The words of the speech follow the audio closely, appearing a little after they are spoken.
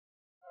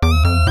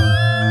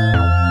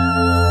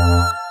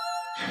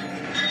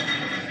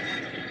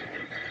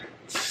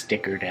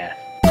sticker death.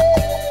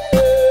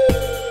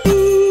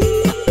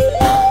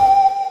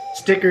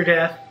 Sticker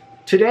death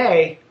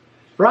today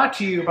brought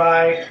to you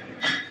by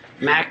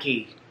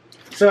Mackie.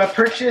 So I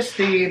purchased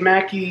the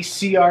Mackie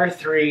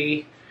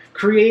CR3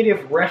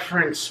 Creative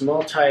Reference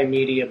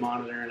Multimedia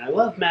Monitor, and I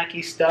love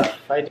Mackie stuff.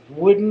 I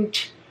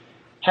wouldn't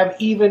have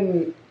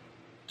even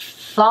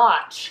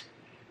thought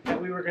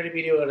that we were going to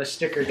be doing a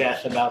sticker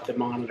death about the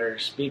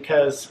monitors,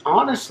 because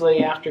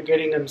honestly, after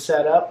getting them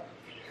set up,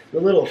 the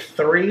little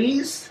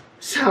threes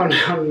sound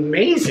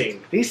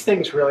amazing. These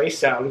things really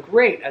sound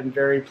great. I'm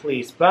very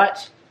pleased,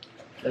 but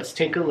let's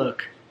take a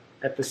look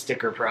at the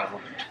sticker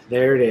problem.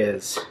 There it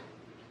is,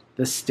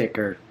 the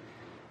sticker.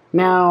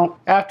 Now,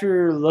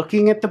 after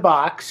looking at the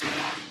box,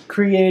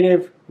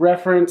 Creative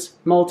Reference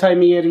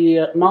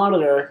Multimedia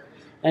Monitor,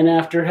 and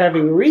after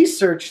having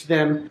researched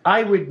them,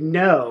 I would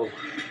know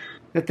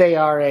that they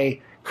are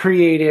a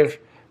Creative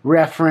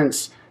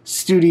Reference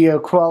Studio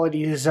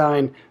quality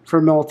design for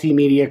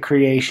multimedia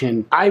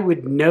creation. I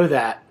would know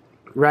that,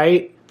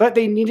 right? But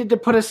they needed to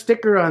put a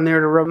sticker on there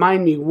to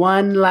remind me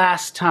one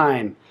last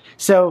time.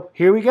 So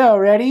here we go,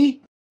 ready?